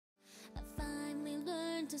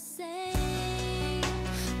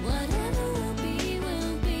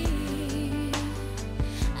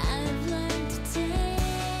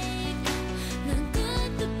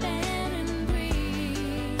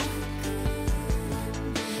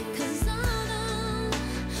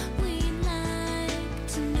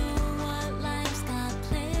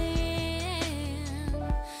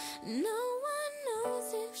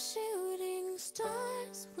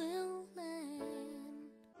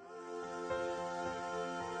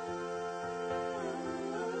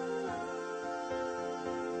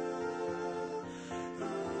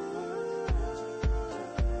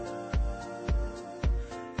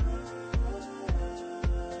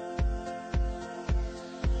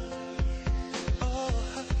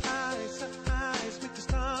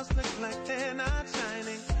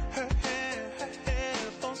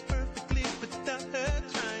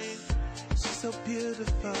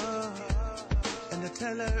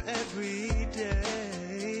tell her every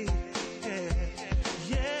day.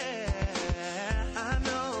 Yeah, I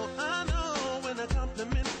know when I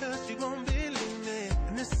compliment her, she won't believe me.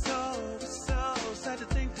 And it's so sad to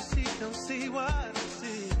think that she don't see what I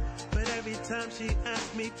see. But every time she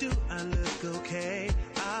asks me, do I look okay?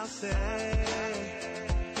 I'll say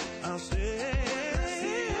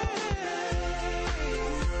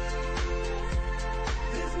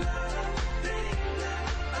there's not a thing that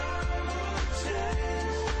I would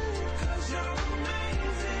change, 'cause you're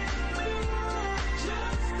amazing,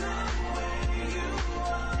 just the way you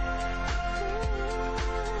are.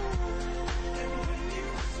 And when you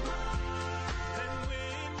smile,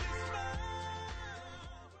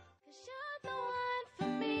 Cause you're the one for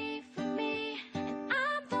me, and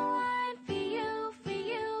I'm the one for you,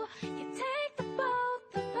 You take the both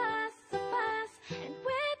of us, and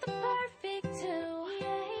we're the perfect two,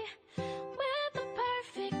 we're the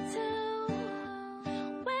perfect two,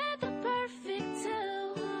 we're the perfect two,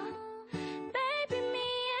 baby, me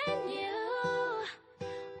and you,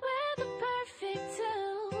 we're the perfect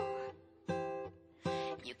two.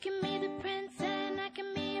 You can be the prince and I can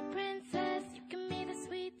be a princess. You can be the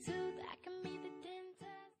sweet tooth, I can be the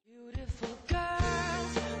dentist. Beautiful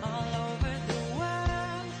girls all over the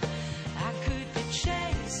world. I could be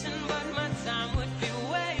chasing, but my time would be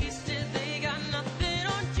wasted. They got nothing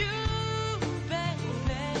on you,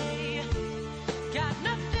 baby. Got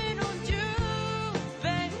nothing on you,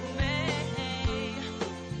 baby.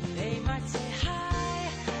 They might say hi,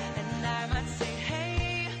 and I might say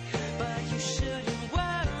hey, but you shouldn't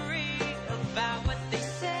worry about what they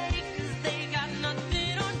say, 'cause they got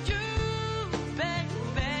nothing on you,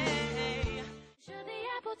 baby. You're the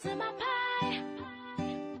apple to my pie,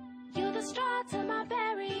 you're the straw to my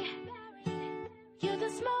berry, you're the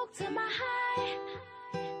smoke to my high,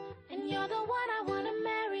 and you're the one I wanna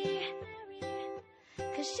marry.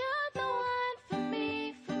 'Cause you're the one for me,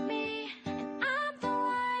 and I'm the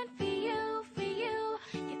one for you,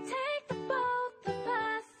 You take the both of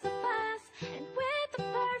us, and we're the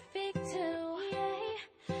perfect two,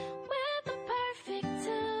 we're the perfect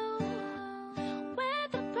two, we're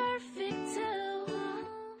the perfect two,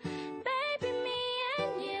 baby, me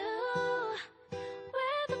and you,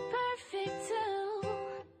 we're the perfect two.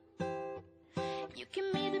 You can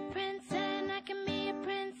be the prince and I can be a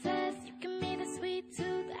princess. You can be the sweet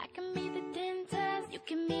tooth, I can be the dentist. You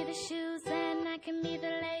can be the shoes and I can be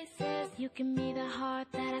the laces. You can be the heart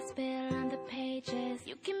that I spill on the pages.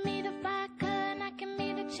 You can be the vodka and I can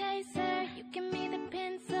be the chaser. You can be the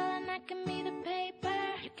pencil and I can be the paper.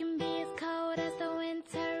 You can be as cold as the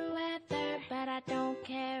winter weather, but I don't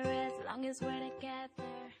care as long as we're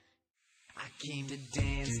together. I came to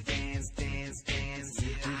dance, dance, dance, dance.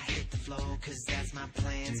 Yeah. I hit the floor 'cause that's my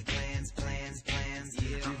plans.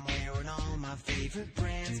 Yeah. I'm wearing all my favorite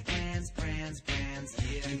brands.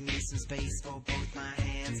 Yeah. Give me some space for both my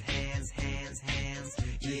hands.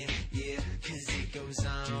 Yeah. 'Cause it goes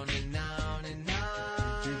on and on and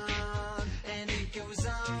on, and it goes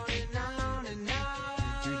on and on and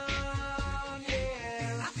on.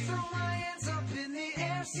 Yeah. I throw my hands up in the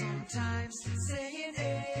air sometimes, saying,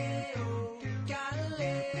 hey, oh, gotta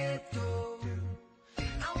let go.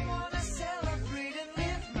 I wanna celebrate and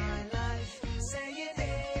live my life, saying,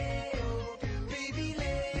 hey, oh, baby,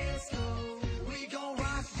 let's go. We gon'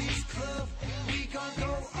 rock this club, we gon'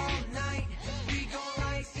 go all night, we gon'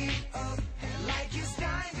 light it up like it's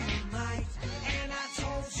dynamite. And I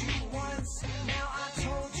told you once, now I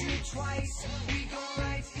told you twice, we gon'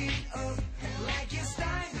 light it up like it's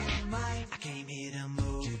dynamite. I came here to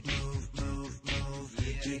move.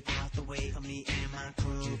 Yeah. Get out the way of me and my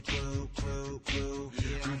crew.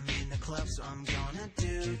 Yeah. I'm in the club, so I'm gonna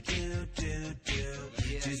do.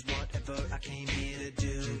 Yeah. Just whatever I came here to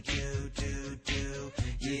do.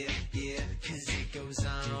 Yeah. 'Cause it goes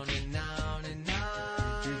on and on and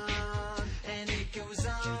on, and it goes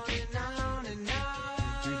on and on and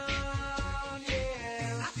on.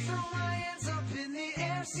 Yeah. I throw my hands up in the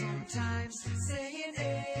air sometimes, saying,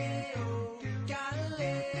 hey, oh, gotta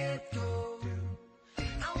let go.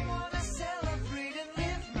 I wanna celebrate and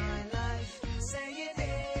live my life, saying,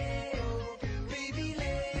 hey, oh, baby,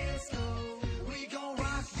 let's go. We gon'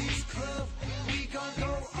 rock this club, we gon'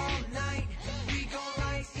 go all night, we gon'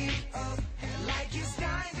 light it up like it's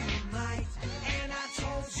dynamite. And I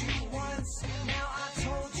told you once, now I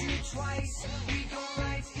told you twice, we gon'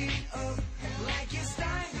 light it up like it's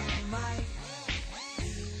dynamite.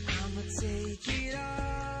 I'ma take it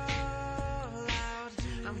all out,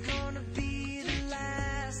 I'm gonna be the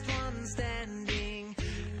last one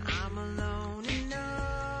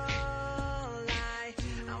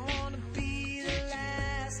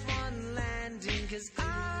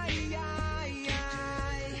my eyes.